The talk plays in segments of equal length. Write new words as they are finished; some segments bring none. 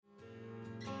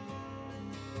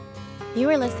You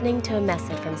are listening to a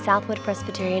message from Southwood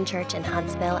Presbyterian Church in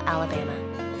Huntsville, Alabama.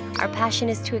 Our passion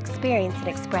is to experience and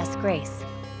express grace.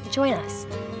 Join us.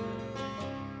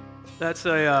 That's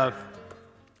a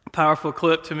powerful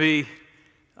clip to me.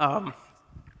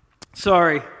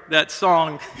 Sorry, that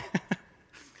song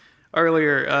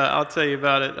earlier, I'll tell you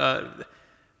about it.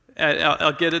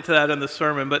 I'll get into that in the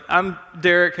sermon. But I'm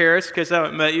Derrick Harris, in case I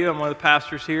haven't met you. I'm one of the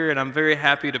pastors here, and I'm very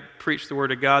happy to preach the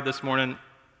Word of God this morning.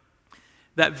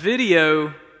 That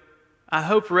video, I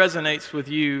hope, resonates with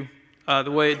you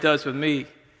the way it does with me,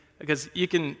 because you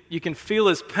can feel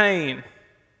his pain.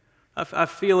 I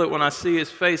feel it when I see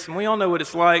his face, and we all know what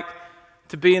it's like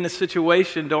to be in a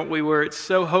situation, don't we, where it's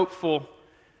so hopeful,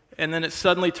 and then it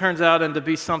suddenly turns out into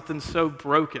be something so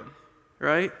broken,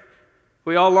 right?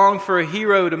 We all long for a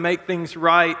hero to make things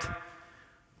right,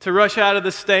 to rush out of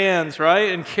the stands,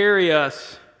 right, and carry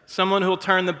us. Someone who'll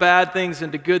turn the bad things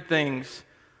into good things.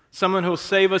 Someone who'll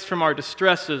save us from our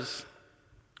distresses,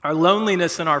 our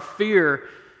loneliness and our fear,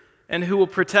 and who will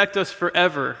protect us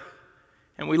forever.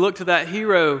 And we look to that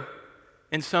hero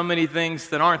in so many things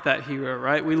that aren't that hero,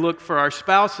 right? We look for our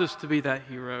spouses to be that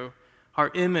hero, our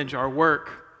image, our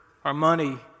work, our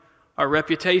money, our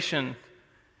reputation.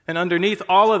 And underneath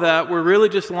all of that, we're really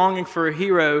just longing for a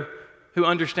hero who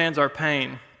understands our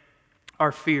pain,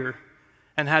 our fear,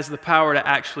 and has the power to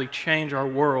actually change our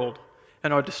world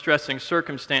and our distressing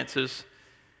circumstances.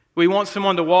 We want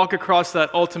someone to walk across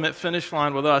that ultimate finish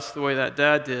line with us the way that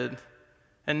dad did,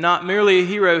 and not merely a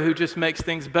hero who just makes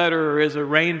things better or is a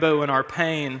rainbow in our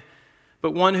pain,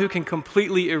 but one who can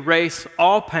completely erase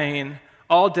all pain,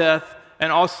 all death,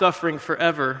 and all suffering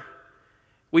forever.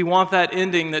 We want that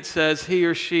ending that says he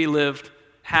or she lived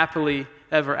happily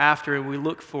ever after, and we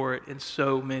look for it in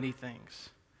so many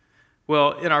things.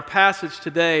 Well, in our passage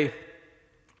today,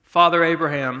 Father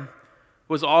Abraham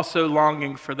was also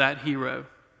longing for that hero.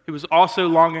 He was also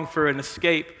longing for an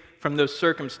escape from those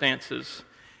circumstances.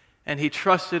 And he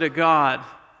trusted a God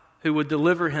who would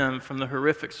deliver him from the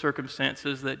horrific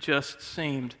circumstances that just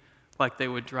seemed like they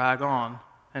would drag on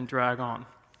and drag on.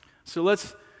 So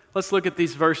let's look at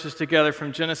these verses together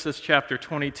from Genesis chapter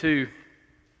 22.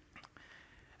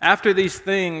 After these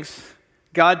things,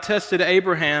 God tested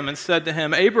Abraham and said to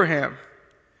him, "Abraham."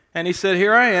 And he said,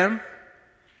 "Here I am."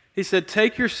 He said,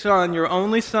 "Take your son, your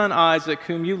only son Isaac,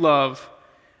 whom you love,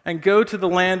 and go to the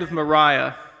land of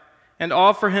Moriah, and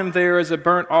offer him there as a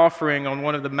burnt offering on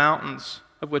one of the mountains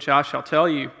of which I shall tell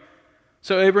you."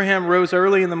 So Abraham rose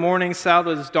early in the morning,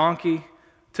 saddled his donkey,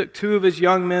 took 2 of his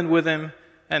young men with him,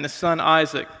 and his son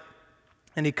Isaac.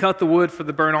 And he cut the wood for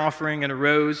the burnt offering and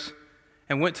arose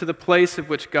and went to the place of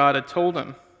which God had told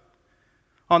him.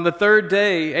 On the 3rd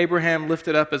day, Abraham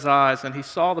lifted up his eyes, and he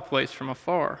saw the place from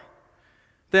afar.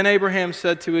 Then Abraham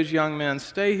said to his young men,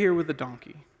 "Stay here with the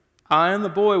donkey. I and the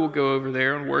boy will go over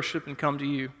there and worship and come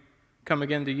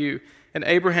again to you." And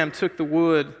Abraham took the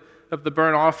wood of the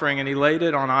burnt offering, and he laid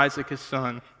it on Isaac his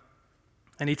son.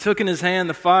 And he took in his hand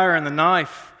the fire and the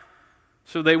knife.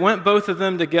 So they went both of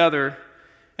them together.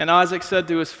 And Isaac said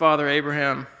to his father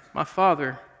Abraham, "My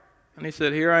father." And he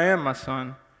said, "Here I am, my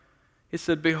son." He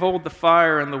said, "Behold the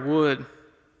fire and the wood,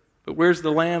 but where's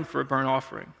the lamb for a burnt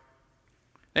offering?"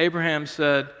 Abraham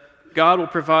said, "God will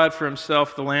provide for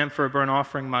himself the lamb for a burnt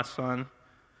offering, my son."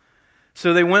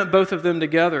 So they went both of them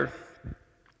together.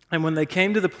 And when they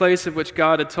came to the place of which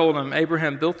God had told him,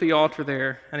 Abraham built the altar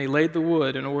there, and he laid the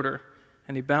wood in order.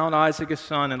 And he bound Isaac his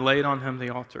son and laid him on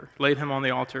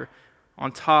the altar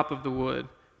on top of the wood.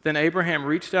 Then Abraham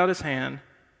reached out his hand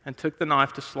and took the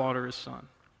knife to slaughter his son.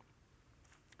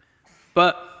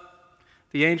 But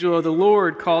the angel of the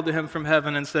Lord called to him from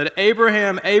heaven and said,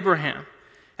 "Abraham, Abraham."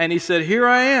 And he said, "Here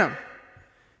I am."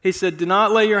 He said, "Do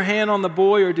not lay your hand on the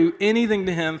boy or do anything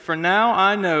to him, for now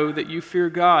I know that you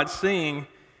fear God, seeing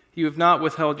you have not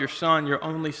withheld your son, your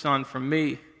only son, from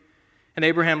me." And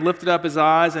Abraham lifted up his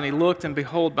eyes, and he looked, and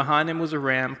behold, behind him was a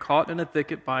ram caught in a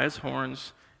thicket by his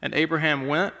horns. And Abraham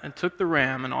went and took the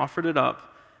ram and offered it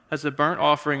up as a burnt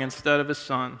offering instead of his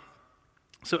son.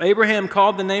 So Abraham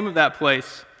called the name of that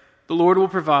place, "The Lord will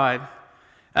provide."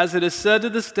 As it is said to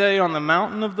this day, "On the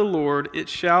mountain of the Lord it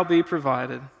shall be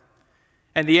provided."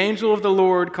 And the angel of the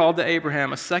Lord called to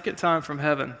Abraham a second time from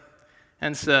heaven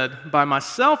and said, "By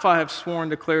myself I have sworn,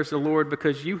 declares the Lord,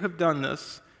 because you have done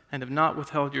this and have not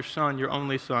withheld your son, your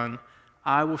only son,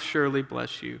 I will surely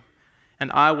bless you. And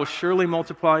I will surely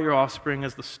multiply your offspring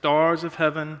as the stars of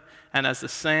heaven and as the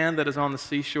sand that is on the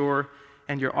seashore.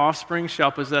 And your offspring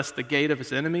shall possess the gate of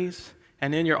his enemies.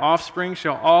 And in your offspring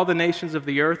shall all the nations of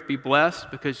the earth be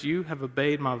blessed, because you have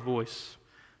obeyed my voice."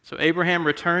 So Abraham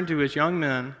returned to his young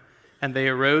men, and they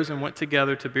arose and went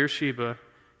together to Beersheba,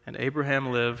 and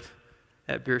Abraham lived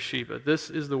at Beersheba. This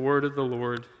is the word of the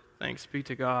Lord. Thanks be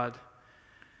to God.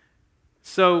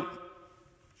 So,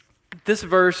 this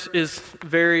verse is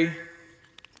very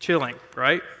chilling,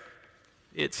 right?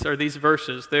 These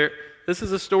verses. This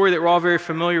is a story that we're all very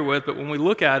familiar with, but when we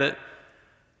look at it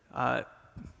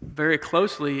very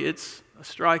closely, it's a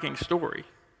striking story.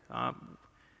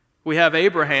 We have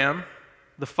Abraham,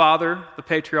 the father, the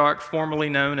patriarch formerly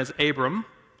known as Abram,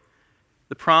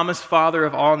 the promised father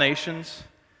of all nations.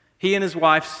 He and his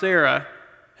wife Sarah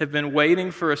have been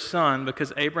waiting for a son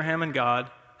because Abraham and God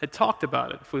had talked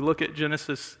about it. If we look at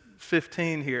Genesis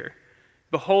 15 here,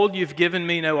 behold, you've given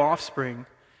me no offspring,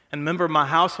 and a member of my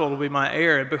household will be my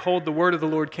heir. And behold, the word of the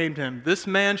Lord came to him, this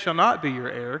man shall not be your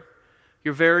heir,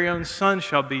 your very own son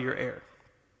shall be your heir.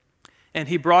 And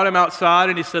he brought him outside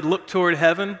and he said, look toward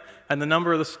heaven and the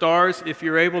number of the stars, if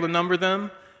you're able to number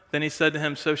them. Then he said to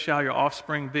him, so shall your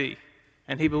offspring be.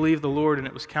 And he believed the Lord, and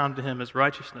it was counted to him as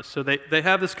righteousness. So they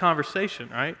have this conversation,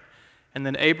 right? And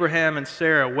then Abraham and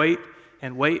Sarah wait,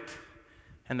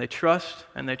 and they trust,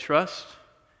 and they trust,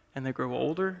 and they grow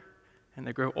older, and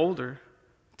they grow older.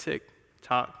 Tick,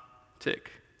 tock,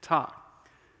 tick, tock.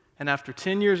 And after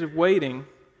 10 years of waiting,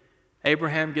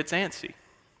 Abraham gets antsy.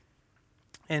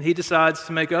 And he decides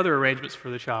to make other arrangements for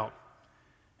the child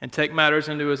and take matters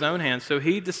into his own hands. So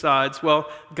he decides, well,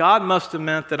 God must have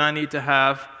meant that I need to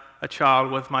have a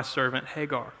child with my servant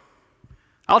Hagar.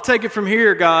 I'll take it from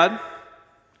here, God.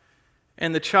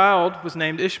 And the child was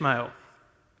named Ishmael.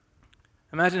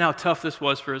 Imagine how tough this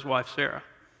was for his wife Sarah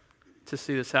to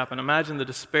see this happen. Imagine the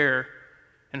despair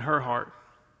in her heart.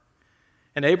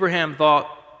 And Abraham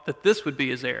thought that this would be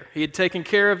his heir. He had taken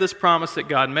care of this promise that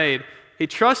God made. He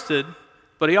trusted,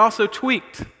 but he also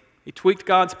tweaked. He tweaked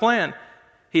God's plan.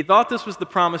 He thought this was the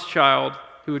promised child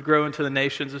who would grow into the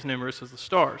nations as numerous as the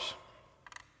stars.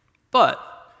 But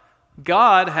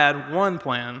God had one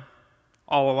plan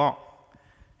all along.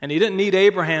 And he didn't need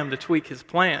Abraham to tweak his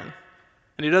plan.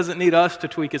 And he doesn't need us to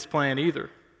tweak his plan either.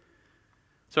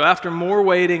 So after more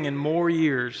waiting and more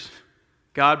years,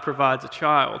 God provides a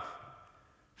child.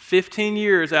 15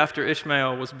 years after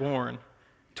Ishmael was born,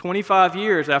 25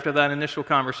 years after that initial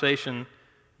conversation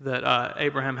that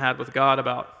Abraham had with God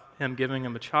about him giving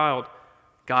him a child,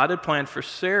 God had planned for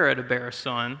Sarah to bear a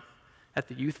son at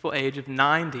the youthful age of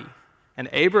 90. And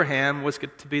Abraham was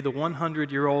to be the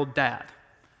 100-year-old dad.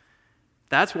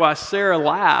 That's why Sarah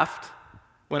laughed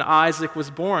when Isaac was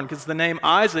born, because the name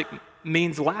Isaac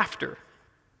means laughter.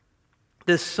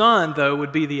 This son, though,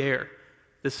 would be the heir.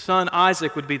 This son,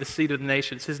 Isaac, would be the seed of the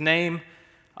nations. His name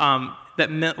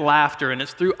that meant laughter, and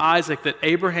it's through Isaac that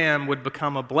Abraham would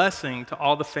become a blessing to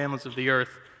all the families of the earth,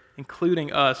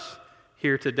 including us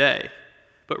here today.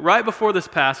 But right before this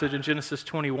passage in Genesis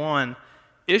 21,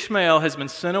 Ishmael has been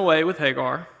sent away with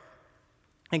Hagar,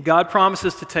 and God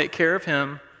promises to take care of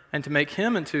him and to make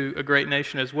him into a great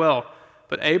nation as well.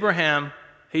 But Abraham,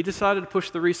 he decided to push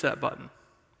the reset button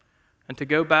and to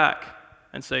go back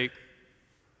and say,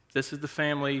 this is the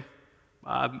family,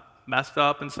 I messed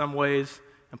up in some ways,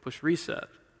 and push reset.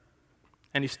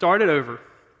 And he started over,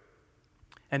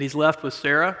 and he's left with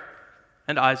Sarah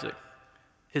and Isaac,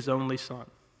 his only son.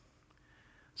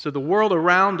 So the world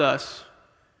around us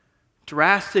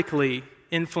drastically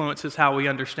influences how we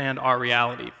understand our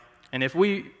reality. And if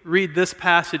we read this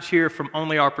passage here from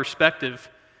only our perspective,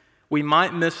 we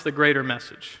might miss the greater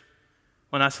message.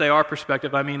 When I say our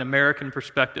perspective, I mean American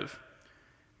perspective.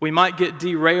 We might get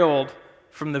derailed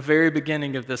from the very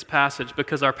beginning of this passage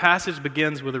because our passage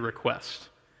begins with a request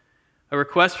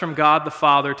from God the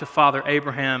Father to Father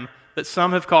Abraham that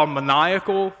some have called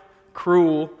maniacal,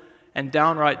 cruel, and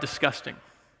downright disgusting.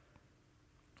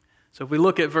 So if we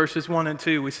look at verses 1 and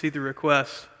 2, we see the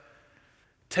request.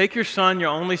 Take your son, your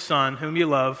only son, whom you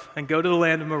love, and go to the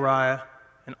land of Moriah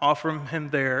and offer him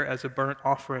there as a burnt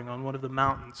offering on one of the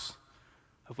mountains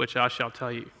of which I shall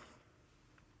tell you.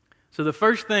 So the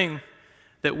first thing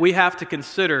that we have to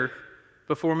consider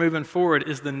before moving forward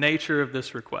is the nature of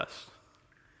this request.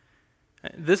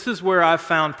 This is where I've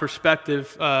found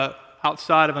perspective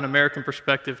outside of an American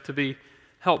perspective to be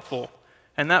helpful.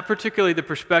 And that particularly the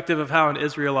perspective of how an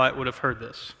Israelite would have heard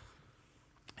this.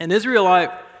 An Israelite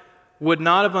would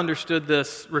not have understood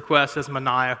this request as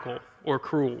maniacal or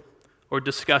cruel or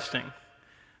disgusting.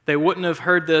 They wouldn't have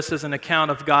heard this as an account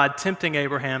of God tempting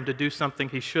Abraham to do something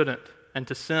he shouldn't and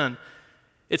to sin.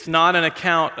 It's not an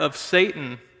account of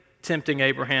Satan tempting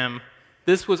Abraham.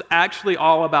 This was actually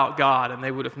all about God, and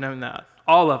they would have known that.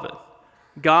 All of it.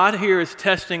 God here is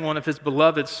testing one of his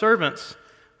beloved servants,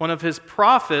 one of his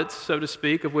prophets, so to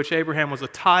speak, of which Abraham was a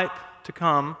type to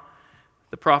come.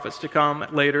 The prophets to come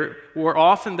later were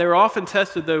often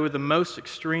tested, though, with the most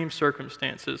extreme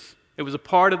circumstances It was a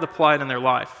part of the plight in their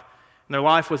life, and their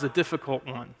life was a difficult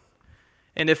one.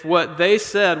 And if what they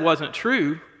said wasn't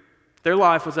true, their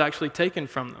life was actually taken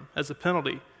from them as a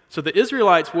penalty. So the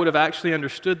Israelites would have actually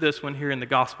understood this when hearing the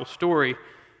gospel story,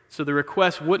 so the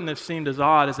request wouldn't have seemed as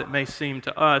odd as it may seem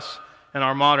to us in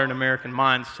our modern American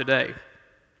minds today.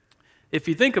 If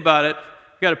you think about it,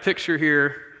 I've got a picture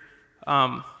here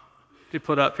to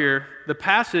put up here. The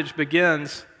passage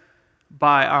begins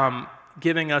by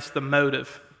giving us the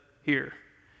motive here.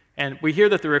 And we hear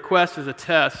that the request is a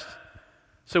test.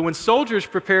 So when soldiers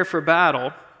prepare for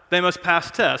battle, they must pass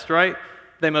tests, right?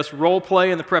 They must role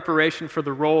play in the preparation for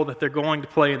the role that they're going to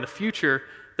play in the future.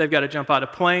 They've got to jump out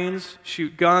of planes,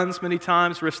 shoot guns many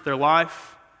times, risk their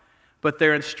life. But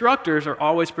their instructors are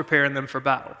always preparing them for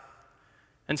battle.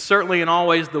 And certainly and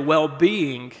always the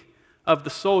well-being of the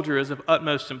soldier is of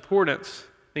utmost importance.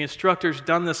 The instructor's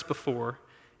done this before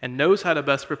and knows how to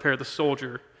best prepare the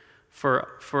soldier for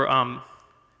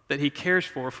that he cares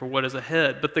for what is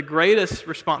ahead. But the greater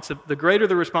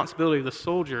the responsibility of the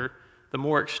soldier, the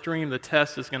more extreme the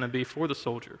test is going to be for the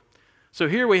soldier. So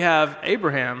here we have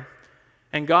Abraham,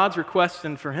 and God's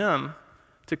requesting for him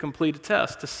to complete a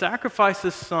test, to sacrifice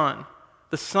his son,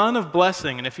 the son of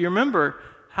blessing. And if you remember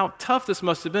how tough this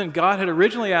must have been, God had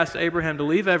originally asked Abraham to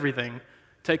leave everything,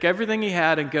 take everything he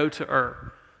had, and go to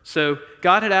Ur. So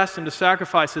God had asked him to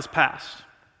sacrifice his past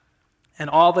and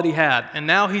all that he had. And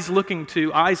now he's looking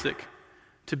to Isaac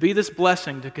to be this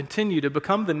blessing, to continue to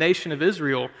become the nation of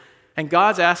Israel. And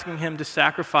God's asking him to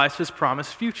sacrifice his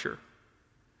promised future.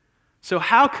 So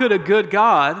how could a good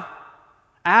God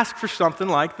ask for something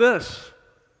like this?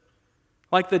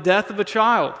 Like the death of a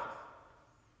child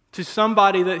to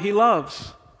somebody that he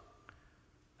loves.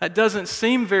 That doesn't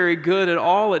seem very good at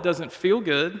all. It doesn't feel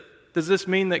good. Does this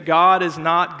mean that God is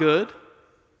not good?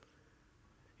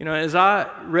 You know, as I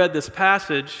read this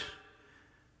passage,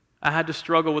 I had to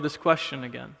struggle with this question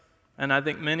again. And I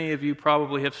think many of you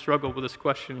probably have struggled with this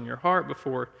question in your heart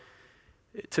before.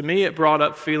 To me, it brought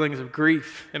up feelings of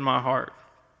grief in my heart.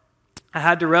 I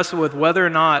had to wrestle with whether or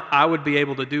not I would be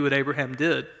able to do what Abraham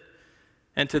did.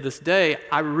 And to this day,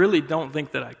 I really don't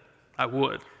think that I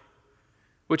would.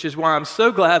 Which is why I'm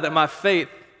so glad that my faith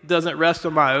doesn't rest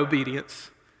on my obedience,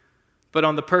 but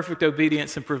on the perfect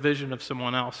obedience and provision of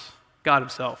someone else, God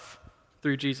himself,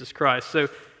 through Jesus Christ. So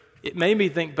it made me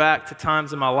think back to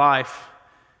times in my life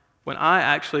when I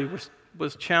actually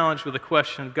was challenged with the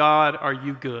question, God, are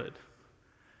you good?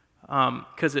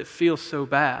 Because it feels so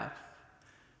bad.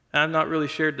 And I've not really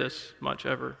shared this much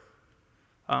ever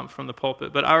from the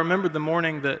pulpit. But I remember the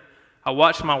morning that I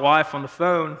watched my wife on the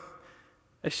phone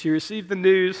as she received the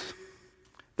news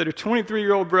that her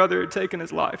 23-year-old brother had taken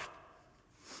his life.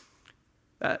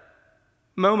 That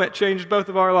moment changed both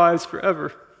of our lives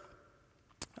forever.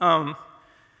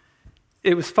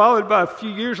 It was followed by a few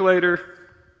years later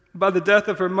by the death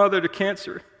of her mother to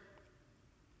cancer.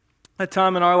 A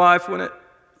time in our life when it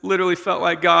literally felt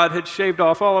like God had shaved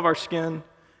off all of our skin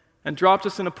and dropped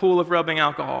us in a pool of rubbing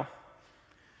alcohol.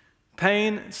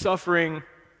 Pain, suffering,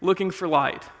 looking for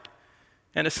light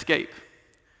and escape.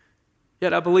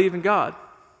 Yet I believe in God.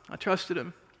 I trusted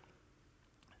him.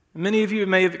 Many of you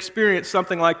may have experienced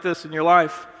something like this in your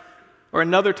life, or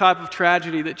another type of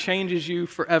tragedy that changes you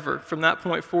forever from that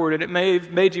point forward. And it may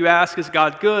have made you ask, is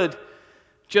God good?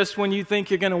 Just when you think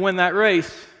you're going to win that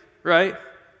race, right?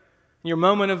 Your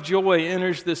moment of joy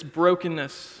enters this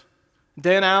brokenness.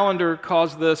 Dan Allender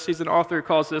calls this, he's an author who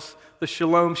calls this the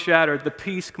shalom shattered, the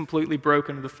peace completely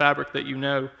broken of the fabric that you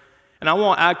know. And I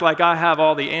won't act like I have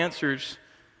all the answers,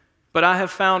 but I have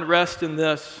found rest in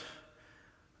this.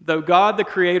 Though God, the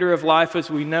creator of life as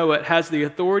we know it, has the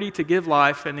authority to give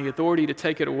life and the authority to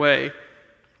take it away,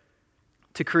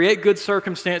 to create good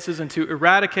circumstances and to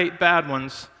eradicate bad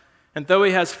ones, and though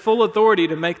he has full authority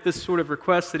to make this sort of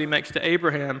request that he makes to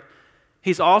Abraham,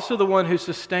 he's also the one who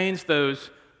sustains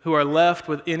those who are left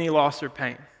with any loss or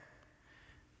pain.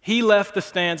 He left the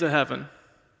stands of heaven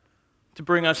to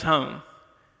bring us home.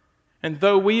 And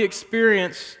though we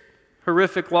experience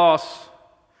horrific loss,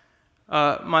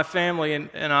 my family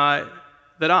and I,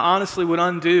 that I honestly would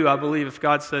undo, I believe, if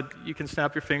God said, you can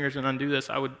snap your fingers and undo this,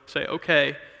 I would say,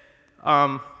 okay.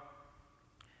 My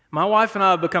wife and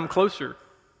I have become closer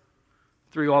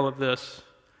through all of this.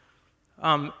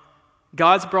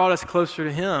 God's brought us closer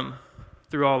to him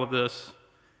through all of this,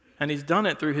 and he's done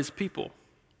it through his people,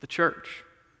 the church.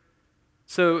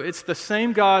 So it's the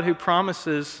same God who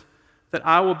promises that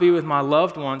I will be with my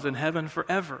loved ones in heaven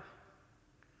forever.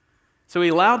 So he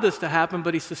allowed this to happen,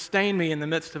 but he sustained me in the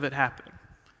midst of it happening.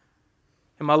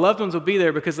 And my loved ones will be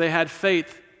there because they had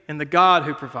faith in the God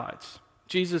who provides,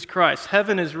 Jesus Christ.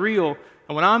 Heaven is real,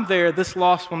 and when I'm there, this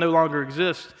loss will no longer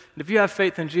exist. And if you have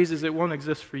faith in Jesus, it won't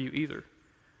exist for you either.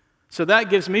 So that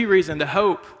gives me reason to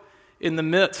hope in the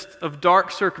midst of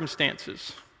dark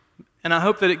circumstances. And I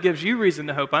hope that it gives you reason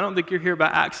to hope. I don't think you're here by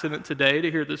accident today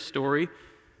to hear this story.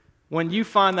 When you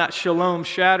find that shalom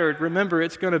shattered, remember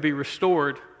it's going to be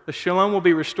restored. The shalom will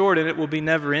be restored, and it will be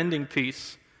never-ending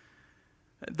peace.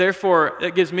 Therefore,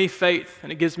 it gives me faith,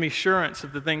 and it gives me assurance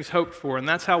of the things hoped for, and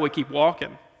that's how we keep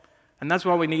walking. And that's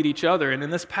why we need each other. And in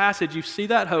this passage, you see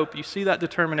that hope, you see that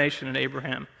determination in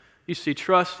Abraham. You see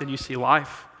trust, and you see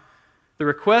life. The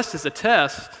request is a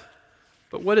test,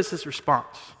 but what is his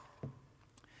response?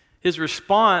 His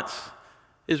response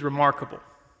is remarkable.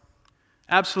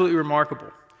 Absolutely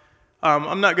remarkable.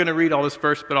 I'm not going to read all this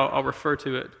verse, but I'll refer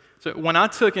to it. So when I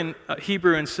took in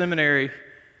Hebrew in seminary,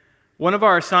 one of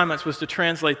our assignments was to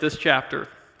translate this chapter,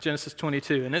 Genesis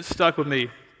 22, and it stuck with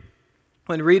me.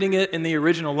 When reading it in the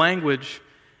original language,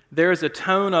 there is a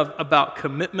tone about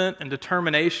commitment and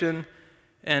determination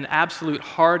and absolute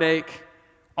heartache,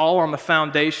 all on the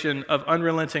foundation of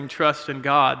unrelenting trust in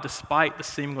God, despite the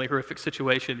seemingly horrific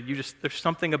situation. There's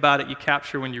something about it you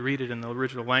capture when you read it in the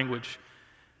original language.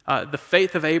 The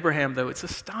faith of Abraham, though, it's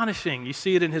astonishing. You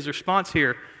see it in his response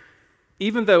here.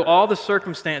 Even though all the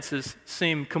circumstances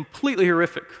seem completely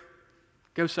horrific,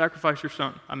 go sacrifice your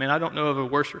son. I mean, I don't know of a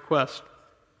worse request.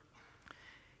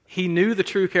 He knew the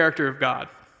true character of God,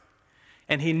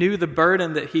 and he knew the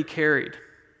burden that he carried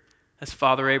as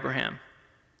Father Abraham.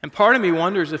 And part of me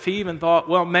wonders if he even thought,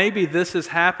 well, maybe this is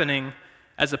happening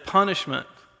as a punishment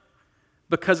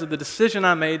because of the decision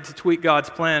I made to tweak God's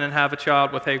plan and have a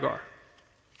child with Hagar.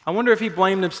 I wonder if he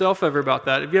blamed himself ever about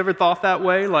that. Have you ever thought that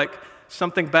way? Like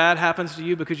something bad happens to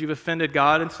you because you've offended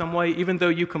God in some way, even though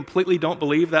you completely don't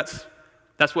believe that's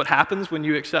what happens when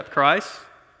you accept Christ?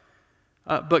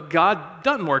 But God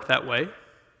doesn't work that way.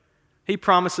 He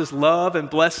promises love and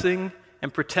blessing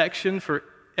and protection for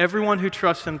everyone who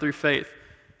trusts him through faith.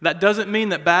 That doesn't mean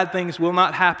that bad things will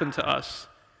not happen to us.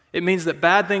 It means that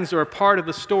bad things are a part of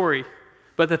the story,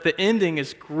 but that the ending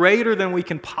is greater than we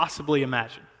can possibly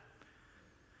imagine.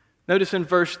 Notice in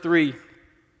verse 3,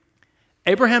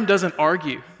 Abraham doesn't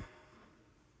argue.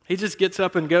 He just gets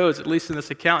up and goes, at least in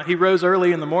this account. He rose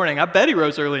early in the morning. I bet he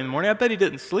rose early in the morning. I bet he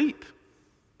didn't sleep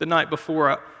the night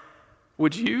before.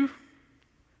 Would you?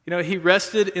 You know, he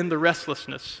rested in the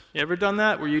restlessness. You ever done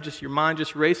that, where your mind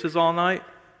just races all night?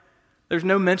 There's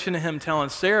no mention of him telling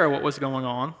Sarah what was going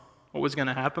on, what was going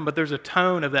to happen, but there's a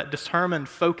tone of that determined,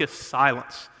 focused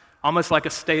silence, almost like a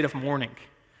state of mourning.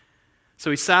 So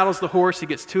he saddles the horse, he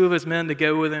gets 2 of his men to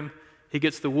go with him, he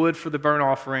gets the wood for the burnt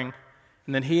offering,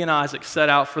 and then he and Isaac set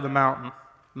out for the mountain.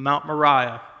 Mount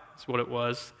Moriah is what it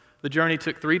was. The journey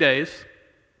took 3 days,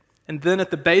 and then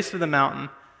at the base of the mountain,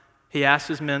 he asked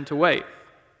his men to wait.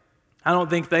 I don't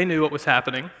think they knew what was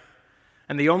happening,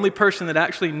 and the only person that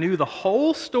actually knew the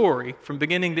whole story from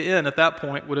beginning to end at that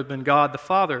point would have been God the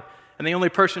Father, and the only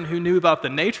person who knew about the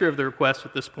nature of the request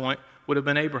at this point would have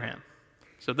been Abraham.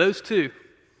 So those two,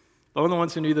 the only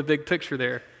ones who knew the big picture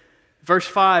there. Verse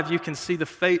 5, you can see the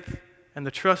faith and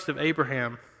the trust of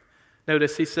Abraham.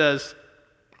 Notice he says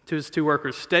to his 2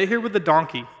 workers, "Stay here with the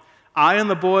donkey. I and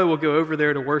the boy will go over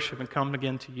there to worship and come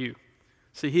again to you."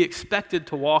 See, he expected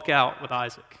to walk out with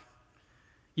Isaac.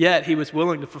 Yet he was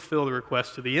willing to fulfill the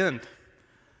request to the end.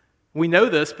 We know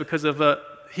this because of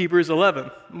Hebrews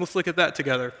 11. Let's look at that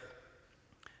together.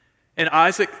 And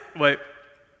Isaac,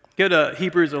 go to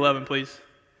Hebrews 11, please.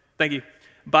 Thank you.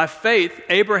 By faith,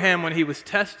 Abraham, when he was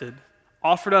tested,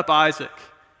 offered up Isaac,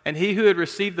 and he who had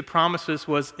received the promises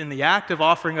was in the act of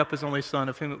offering up his only son,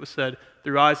 of whom it was said,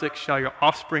 "Through Isaac shall your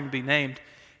offspring be named."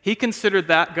 He considered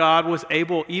that God was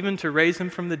able even to raise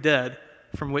him from the dead,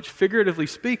 from which, figuratively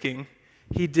speaking,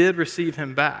 he did receive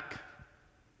him back.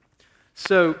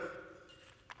 So,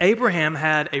 Abraham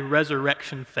had a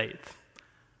resurrection faith.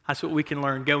 That's what we can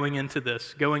learn going into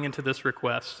this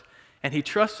request. And he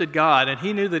trusted God, and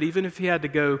he knew that even if he had to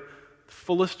go the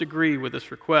fullest degree with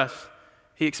this request,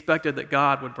 he expected that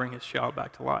God would bring his child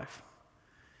back to life.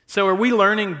 So are we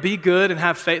learning be good and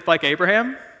have faith like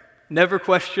Abraham? Never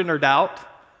question or doubt?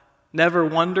 Never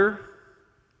wonder?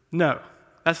 No.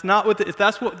 That's not if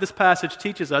that's what this passage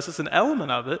teaches us, it's an element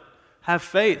of it. Have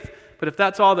faith. But if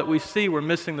that's all that we see, we're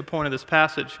missing the point of this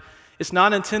passage. It's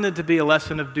not intended to be a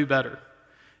lesson of do better.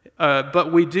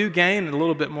 But we do gain a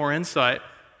little bit more insight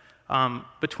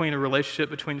between a relationship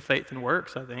between faith and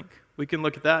works, I think. We can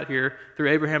look at that here through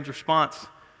Abraham's response.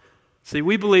 See,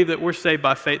 we believe that we're saved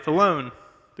by faith alone,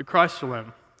 through Christ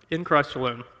alone, in Christ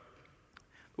alone.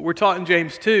 But we're taught in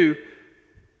James 2,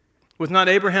 Was not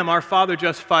Abraham our father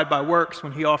justified by works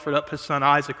when he offered up his son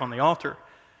Isaac on the altar?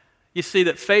 You see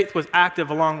that faith was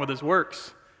active along with his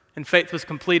works, and faith was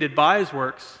completed by his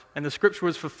works, and the scripture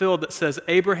was fulfilled that says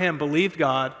Abraham believed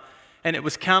God, and it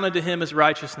was counted to him as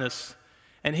righteousness,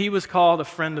 and he was called a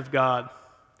friend of God.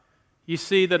 You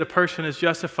see that a person is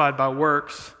justified by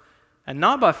works and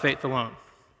not by faith alone.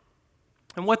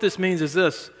 And what this means is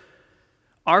this: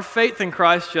 our faith in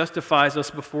Christ justifies us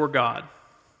before God.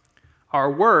 Our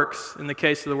works, in the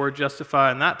case of the word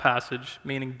justify in that passage,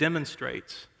 meaning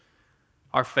demonstrates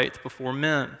our faith before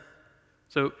men.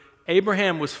 So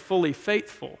Abraham was fully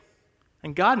faithful,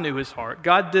 and God knew his heart.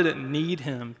 God didn't need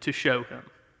him to show him,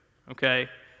 okay?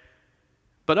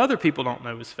 But other people don't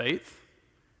know his faith,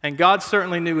 and God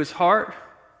certainly knew his heart,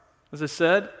 as I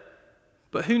said,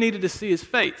 but who needed to see his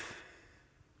faith?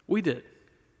 We did,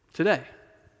 today.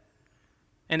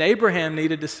 And Abraham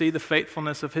needed to see the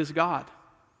faithfulness of his God,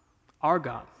 our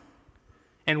God.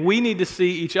 And we need to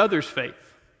see each other's faith.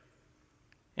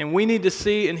 And we need to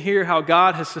see and hear how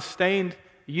God has sustained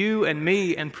you and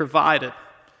me and provided.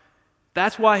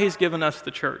 That's why he's given us the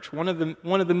church. One of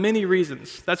the many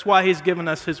reasons. That's why he's given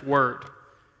us his word.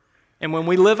 And when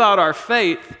we live out our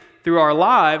faith through our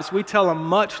lives, we tell a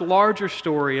much larger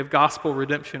story of gospel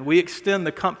redemption. We extend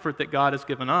the comfort that God has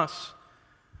given us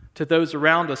to those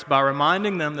around us by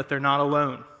reminding them that they're not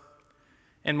alone.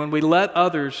 And when we let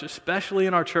others, especially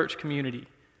in our church community,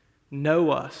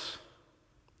 know us,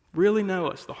 really know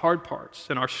us, the hard parts,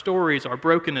 and our stories, our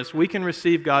brokenness, we can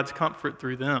receive God's comfort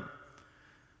through them.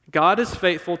 God is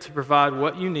faithful to provide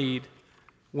what you need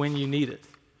when you need it.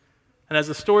 And as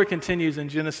the story continues in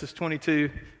Genesis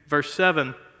 22, verse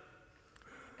 7,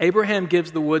 Abraham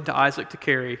gives the wood to Isaac to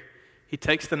carry. He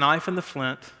takes the knife and the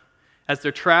flint. As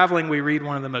they're traveling, we read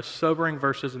one of the most sobering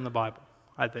verses in the Bible,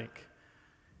 I think.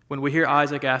 When we hear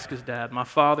Isaac ask his dad, "My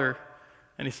father,"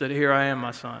 and he said, "Here I am,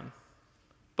 my son.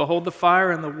 Behold the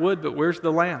fire and the wood, but where's the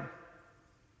lamb?"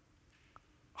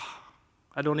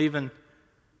 I don't even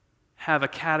have a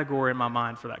category in my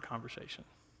mind for that conversation.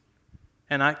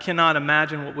 And I cannot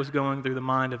imagine what was going through the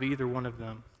mind of either one of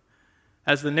them.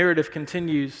 As the narrative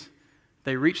continues,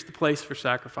 they reach the place for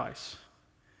sacrifice.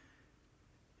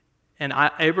 And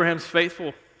Abraham's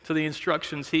faithful to the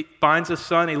instructions. He binds his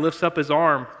son, he lifts up his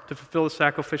arm to fulfill the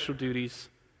sacrificial duties.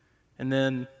 And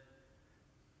then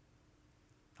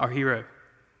our hero,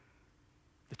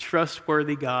 the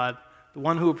trustworthy God, the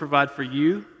one who will provide for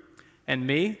you and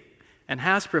me and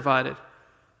has provided.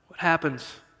 What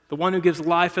happens? The one who gives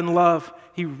life and love,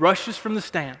 he rushes from the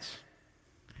stands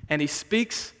and he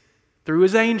speaks through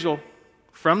his angel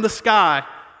from the sky,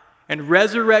 and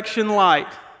resurrection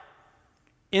light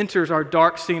enters our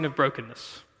dark scene of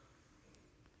brokenness.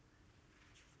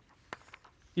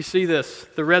 You see this,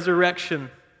 the resurrection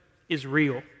is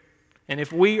real. And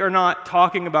if we are not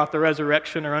talking about the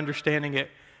resurrection or understanding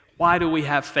it, why do we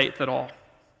have faith at all?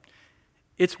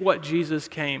 It's what Jesus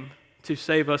came to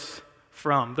save us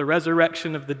from, the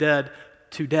resurrection of the dead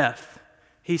to death.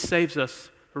 He saves us,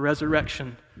 a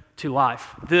resurrection to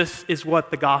life. This is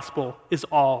what the gospel is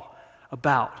all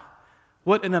about.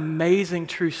 What an amazing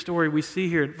true story we see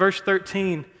here. In verse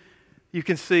 13, you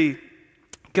can see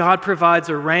God provides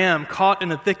a ram caught in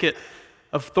a thicket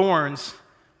of thorns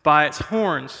by its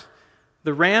horns.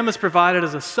 The ram is provided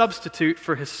as a substitute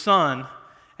for his son.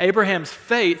 Abraham's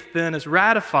faith then is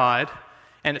ratified,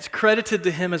 and it's credited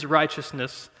to him as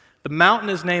righteousness. The mountain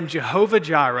is named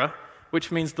Jehovah-Jireh,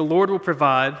 which means the Lord will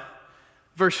provide.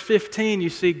 Verse 15, you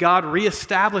see God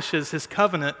reestablishes his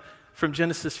covenant from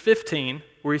Genesis 15,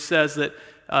 where he says that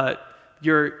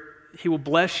he will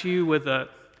bless you with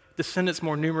descendants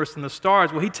more numerous than the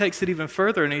stars. Well, he takes it even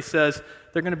further, and he says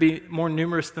they're going to be more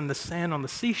numerous than the sand on the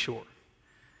seashore.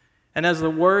 And as the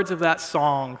words of that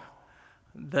song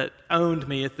that owned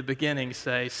me at the beginning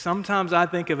say, sometimes I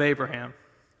think of Abraham,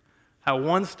 how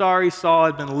one star he saw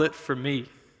had been lit for me.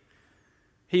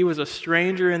 He was a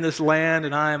stranger in this land,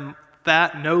 and I am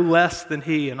that no less than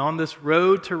he. And on this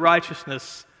road to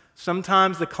righteousness,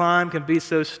 sometimes the climb can be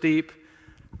so steep,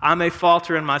 I may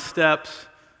falter in my steps,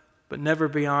 but never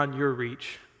beyond your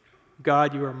reach.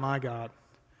 God, you are my God.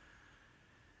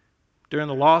 During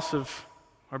the loss of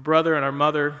our brother and our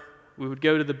mother, we would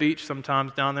go to the beach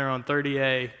sometimes down there on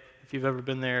 30A, if you've ever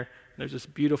been there. There's this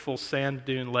beautiful sand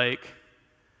dune lake.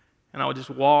 And I would just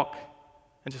walk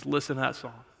and just listen to that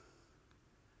song.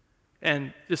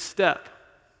 And just step.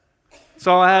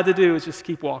 So all I had to do was just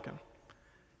keep walking.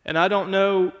 And I don't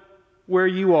know where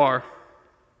you are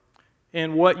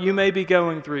and what you may be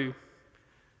going through.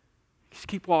 Just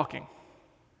keep walking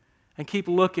and keep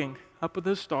looking up at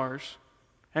those stars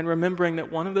and remembering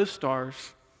that one of those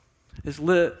stars is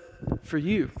lit for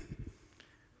you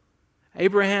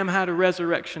Abraham had a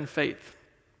resurrection faith,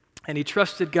 and he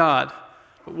trusted God.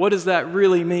 But what does that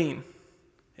really mean?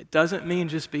 It doesn't mean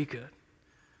just be good.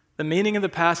 The meaning of the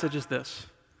passage is this: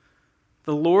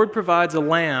 the Lord provides a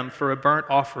lamb for a burnt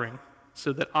offering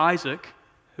so that Isaac,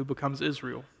 who becomes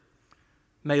Israel,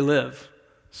 may live,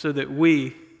 so that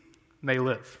we may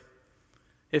live.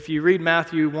 If you read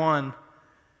Matthew 1,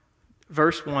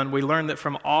 verse 1, we learn that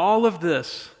from all of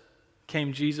this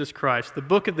came Jesus Christ, the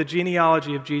book of the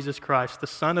genealogy of Jesus Christ, the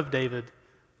son of David,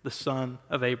 the son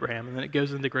of Abraham. And then it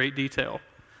goes into great detail.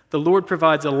 The Lord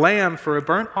provides a lamb for a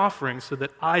burnt offering so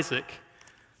that Isaac,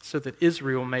 so that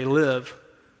Israel may live,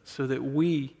 so that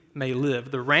we may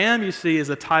live. The ram, you see, is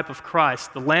a type of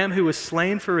Christ, the lamb who was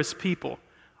slain for his people.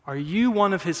 Are you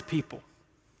one of his people?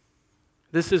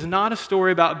 This is not a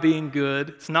story about being good.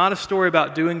 It's not a story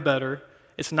about doing better.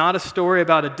 It's not a story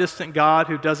about a distant God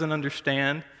who doesn't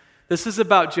understand. This is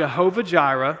about Jehovah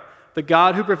Jireh, the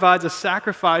God who provides a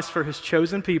sacrifice for his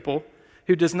chosen people,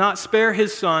 who does not spare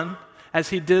his son as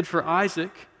he did for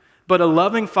Isaac, but a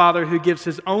loving father who gives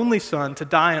his only son to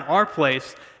die in our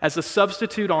place as a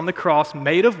substitute on the cross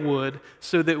made of wood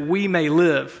so that we may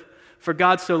live. For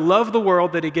God so loved the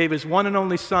world that he gave his one and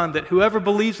only son, that whoever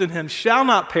believes in him shall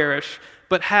not perish,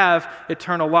 but have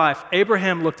eternal life.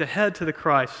 Abraham looked ahead to the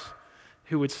Christ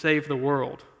who would save the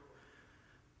world.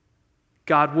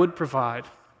 God would provide.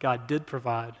 God did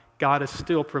provide. God is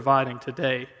still providing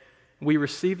today. We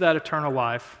receive that eternal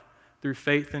life through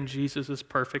faith in Jesus'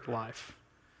 perfect life,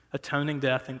 atoning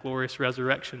death and glorious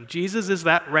resurrection. Jesus is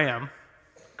that ram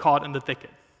caught in the thicket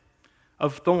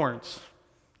of thorns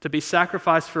to be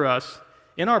sacrificed for us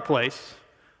in our place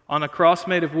on a cross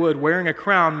made of wood, wearing a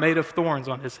crown made of thorns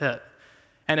on his head.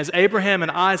 And as Abraham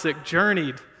and Isaac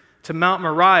journeyed to Mount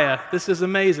Moriah, this is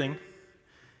amazing,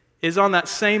 is on that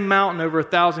same mountain over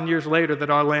 1,000 years later that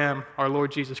our Lamb, our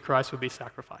Lord Jesus Christ, would be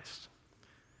sacrificed.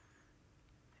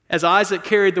 As Isaac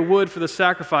carried the wood for the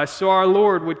sacrifice, so our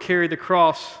Lord would carry the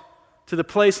cross to the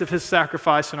place of his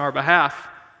sacrifice in our behalf.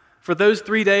 For those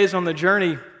 3 days on the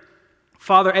journey,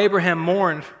 Father Abraham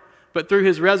mourned, but through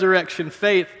his resurrection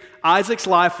faith, Isaac's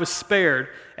life was spared,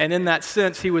 and in that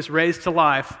sense, he was raised to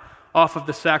life off of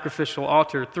the sacrificial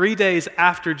altar. 3 days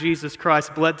after Jesus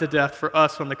Christ bled to death for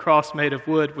us on the cross made of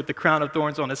wood with the crown of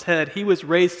thorns on his head, he was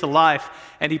raised to life,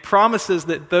 and he promises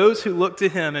that those who look to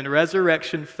him in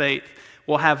resurrection faith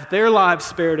will have their lives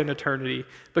spared in eternity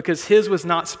because his was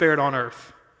not spared on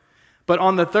earth. But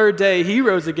on the third day, he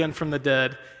rose again from the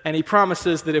dead, and he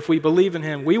promises that if we believe in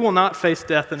him, we will not face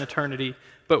death in eternity,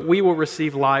 but we will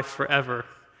receive life forever.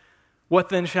 What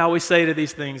then shall we say to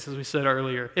these things, as we said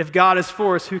earlier? If God is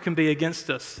for us, who can be against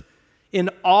us? In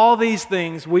all these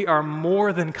things, we are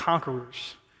more than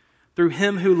conquerors through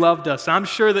him who loved us. I'm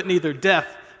sure that neither death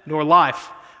nor life,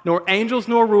 nor angels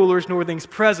nor rulers, nor things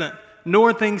present,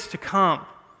 nor things to come,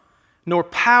 nor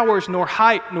powers, nor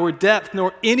height, nor depth,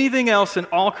 nor anything else in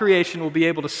all creation will be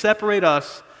able to separate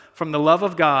us from the love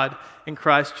of God in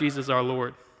Christ Jesus our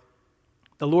Lord.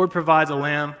 The Lord provides a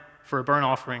lamb for a burnt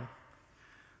offering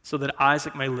so that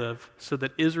Isaac may live, so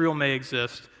that Israel may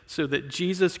exist, so that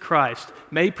Jesus Christ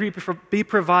may be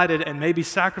provided and may be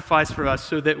sacrificed for us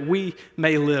so that we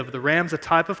may live. The ram's a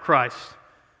type of Christ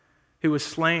who was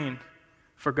slain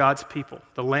for God's people,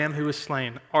 the lamb who was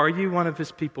slain. Are you one of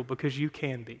his people? Because you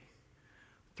can be.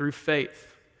 Through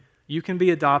faith, you can be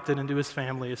adopted into his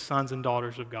family as sons and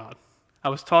daughters of God. I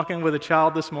was talking with a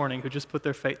child this morning who just put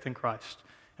their faith in Christ,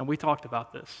 and we talked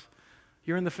about this.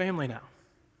 You're in the family now.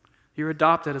 You're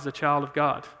adopted as a child of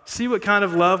God. See what kind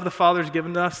of love the Father's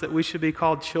given us, that we should be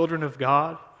called children of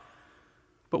God?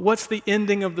 But what's the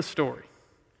ending of the story?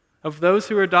 Of those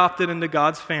who are adopted into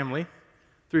God's family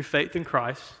through faith in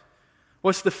Christ,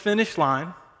 what's the finish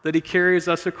line that he carries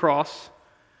us across?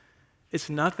 It's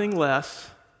nothing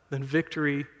less than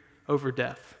victory over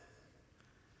death.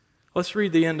 Let's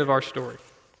read the end of our story.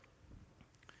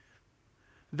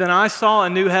 Then I saw a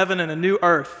new heaven and a new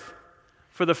earth,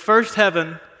 for the first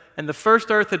heaven and the first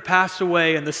earth had passed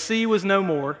away, and the sea was no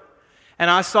more.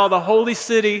 And I saw the holy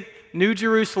city, New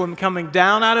Jerusalem, coming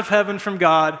down out of heaven from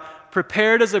God,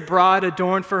 prepared as a bride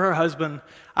adorned for her husband.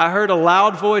 I heard a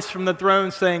loud voice from the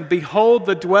throne saying, "Behold,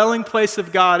 the dwelling place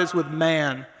of God is with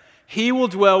man. He will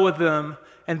dwell with them,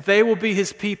 and they will be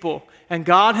his people, and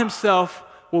God himself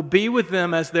will be with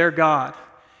them as their God.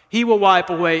 He will wipe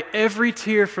away every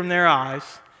tear from their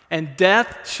eyes, and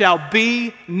death shall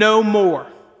be no more.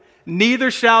 Neither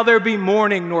shall there be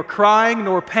mourning, nor crying,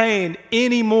 nor pain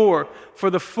any more, for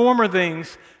the former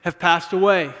things have passed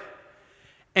away."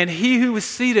 And he who was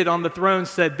seated on the throne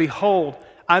said, "Behold,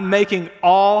 I'm making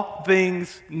all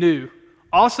things new."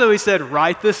 Also he said,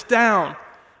 "Write this down,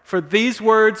 For these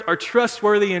words are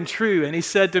trustworthy and true. And he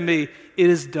said to me, it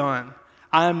is done.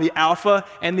 I am the Alpha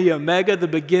and the Omega, the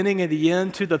beginning and the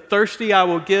end. To the thirsty I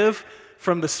will give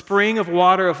from the spring of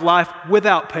water of life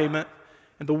without payment.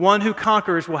 And the one who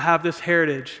conquers will have this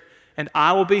heritage. And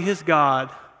I will be his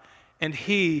God, and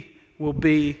he will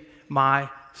be my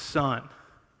son.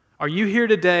 Are you here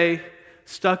today,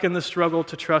 stuck in the struggle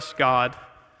to trust God?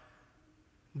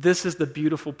 This is the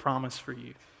beautiful promise for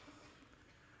you.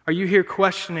 Are you here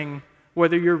questioning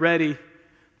whether you're ready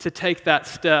to take that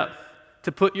step,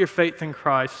 to put your faith in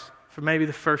Christ for maybe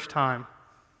the first time?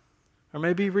 Or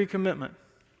maybe recommitment.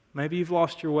 Maybe you've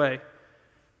lost your way.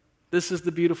 This is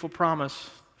the beautiful promise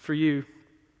for you.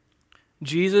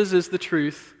 Jesus is the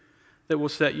truth that will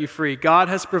set you free. God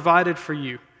has provided for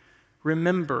you.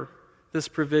 Remember this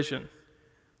provision.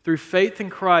 Through faith in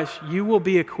Christ, you will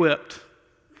be equipped,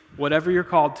 whatever you're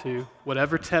called to,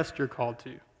 whatever test you're called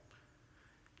to.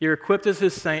 You're equipped as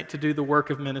his saint to do the work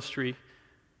of ministry.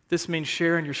 This means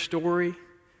sharing your story,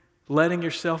 letting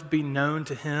yourself be known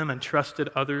to him and trusted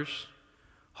others,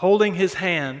 holding his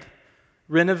hand,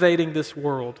 renovating this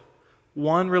world,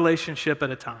 one relationship at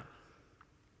a time,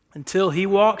 until he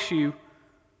walks you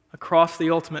across the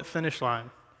ultimate finish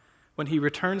line when he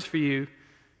returns for you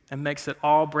and makes it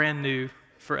all brand new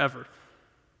forever.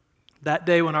 That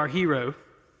day when our hero,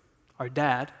 our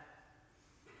dad,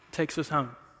 takes us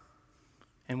home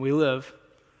and we live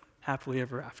happily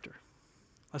ever after.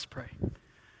 Let's pray.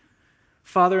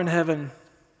 Father in heaven,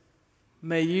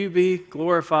 may you be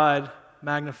glorified,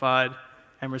 magnified,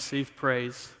 and receive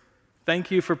praise.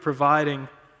 Thank you for providing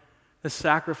the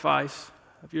sacrifice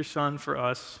of your Son for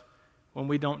us when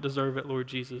we don't deserve it, Lord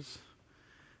Jesus.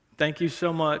 Thank you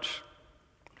so much,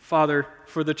 Father,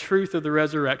 for the truth of the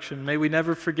resurrection. May we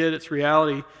never forget its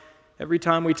reality. Every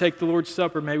time we take the Lord's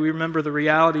Supper, may we remember the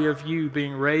reality of you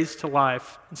being raised to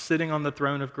life and sitting on the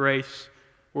throne of grace,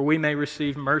 where we may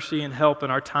receive mercy and help in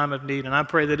our time of need. And I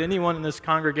pray that anyone in this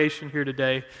congregation here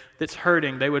today that's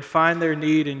hurting, they would find their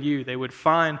need in you. They would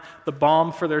find the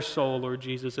balm for their soul, Lord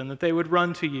Jesus, and that they would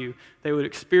run to you. They would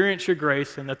experience your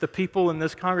grace, and that the people in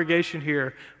this congregation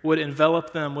here would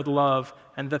envelop them with love,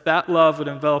 and that love would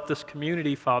envelop this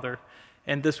community, Father,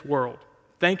 and this world.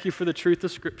 Thank you for the truth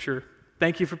of Scripture.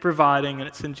 Thank you for providing, and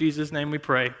it's in Jesus' name we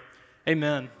pray.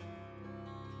 Amen.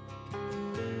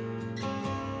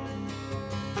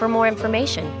 For more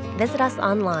information, visit us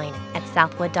online at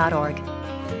southwood.org.